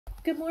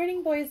Good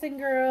morning, boys and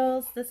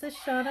girls. This is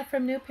Shauna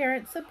from New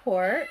Parent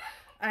Support.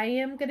 I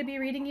am going to be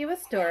reading you a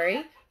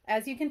story.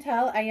 As you can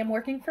tell, I am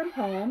working from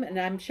home, and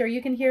I'm sure you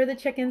can hear the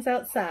chickens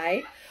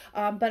outside.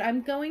 But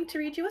I'm going to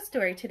read you a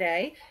story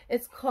today.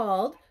 It's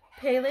called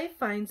Pele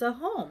Finds a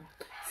Home.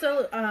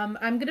 So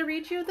I'm going to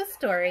read you the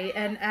story,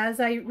 and as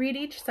I read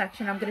each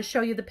section, I'm going to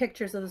show you the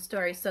pictures of the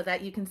story so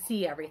that you can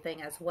see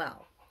everything as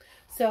well.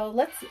 So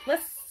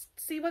let's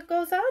see what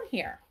goes on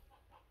here.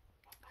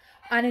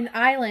 On an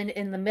island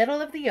in the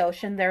middle of the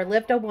ocean, there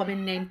lived a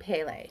woman named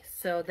Pele.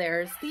 So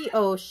there's the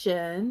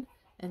ocean,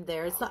 and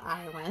there's the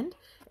island,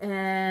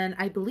 and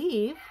I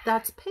believe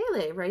that's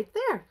Pele right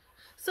there.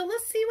 So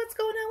let's see what's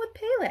going on with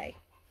Pele.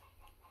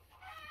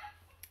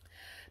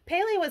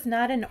 Pele was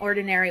not an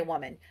ordinary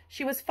woman.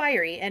 She was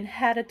fiery and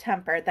had a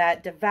temper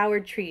that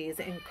devoured trees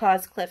and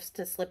caused cliffs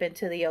to slip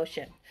into the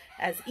ocean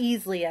as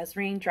easily as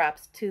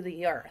raindrops to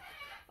the earth.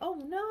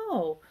 Oh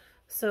no!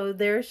 So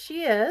there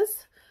she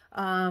is.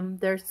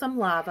 There's some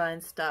lava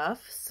and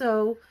stuff.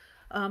 So,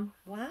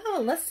 wow,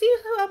 let's see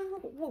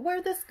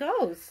where this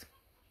goes.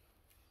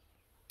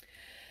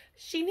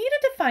 She needed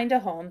to find a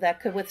home that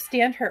could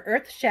withstand her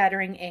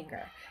earth-shattering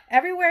anger.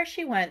 Everywhere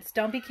she went,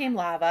 stone became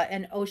lava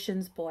and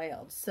oceans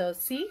boiled. So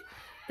see,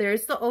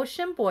 there's the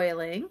ocean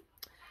boiling.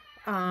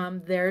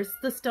 There's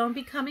the stone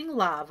becoming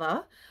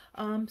lava.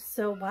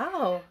 So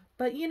wow.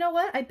 But you know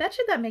what? I bet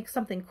you that makes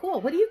something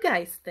cool. What do you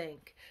guys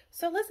think?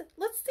 So let's see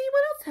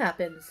what else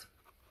happens.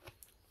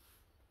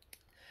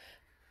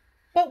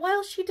 But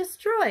while she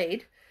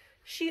destroyed,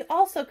 she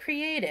also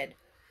created.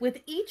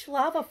 With each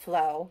lava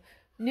flow,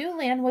 new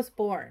land was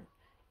born.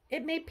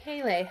 It made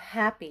Pele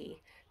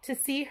happy to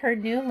see her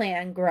new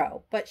land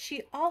grow, but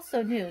she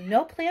also knew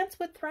no plants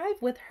would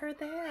thrive with her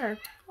there.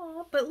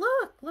 Oh, but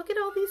look at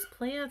all these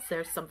plants.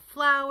 There's some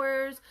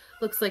flowers.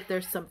 Looks like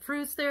there's some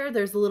fruits there.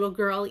 There's a little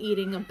girl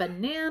eating a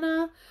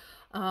banana.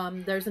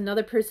 There's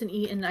another person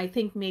eating, I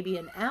think, maybe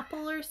an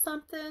apple or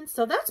something.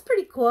 So that's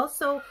pretty cool.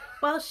 So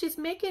while she's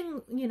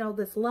making, you know,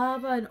 this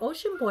lava and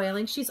ocean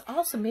boiling, she's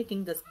also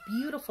making this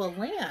beautiful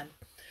land.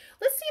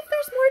 Let's see if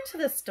there's more to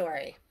this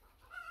story.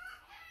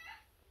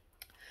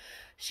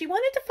 She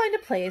wanted to find a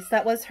place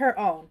that was her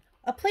own,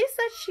 a place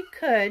that she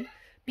could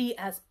be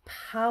as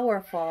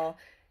powerful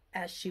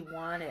as she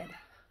wanted.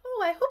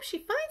 Oh, I hope she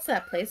finds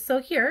that place.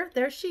 So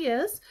there she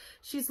is.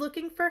 She's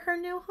looking for her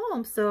new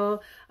home.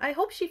 So I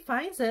hope she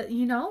finds it,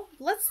 you know.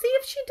 Let's see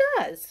if she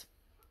does.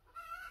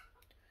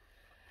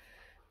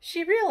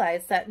 She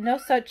realized that no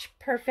such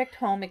perfect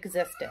home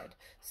existed.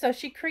 So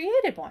she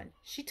created one.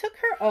 She took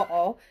her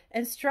oh-oh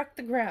and struck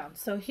the ground.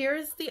 So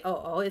here's the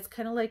oh-oh. It's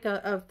kind of like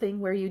a thing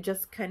where you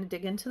just kind of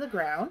dig into the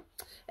ground.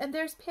 And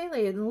there's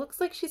Pele, and it looks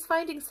like she's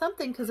finding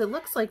something because it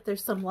looks like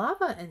there's some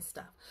lava and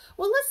stuff.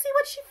 Well, let's see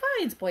what she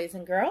finds, boys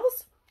and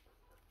girls.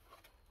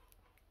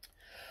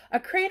 A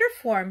crater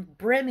formed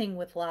brimming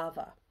with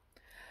lava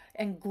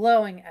and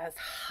glowing as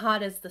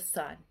hot as the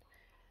sun.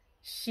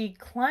 She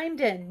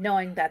climbed in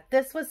knowing that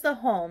this was the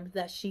home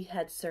that she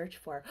had searched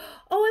for.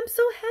 Oh, I'm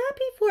so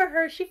happy for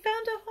her. She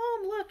found a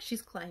home. Look,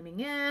 she's climbing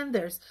in.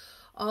 There's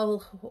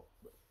all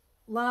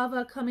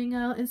lava coming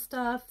out and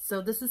stuff. So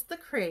this is the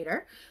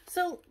crater.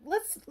 So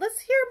let's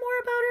hear more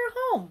about her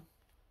home.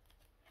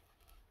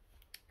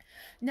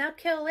 Now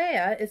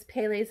Kilauea is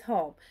Pele's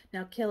home.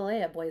 Now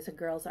Kilauea, boys and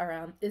girls,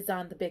 is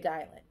on the Big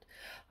Island.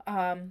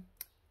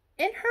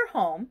 In her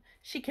home,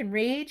 she can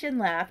rage and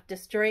laugh,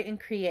 destroy and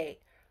create.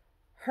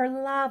 Her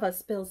lava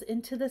spills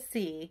into the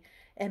sea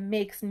and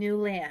makes new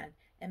land.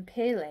 And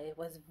Pele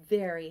was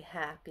very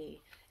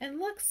happy. And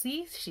look,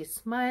 see, she's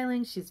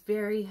smiling. She's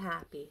very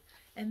happy.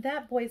 And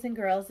that, boys and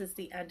girls, is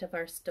the end of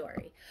our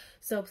story.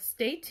 So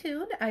stay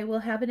tuned. I will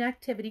have an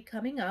activity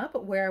coming up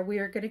where we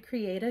are going to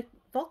create a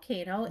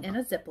volcano in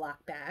a Ziploc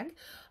bag.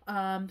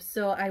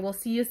 So I will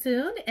see you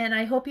soon, and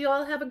I hope you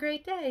all have a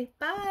great day.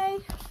 Bye.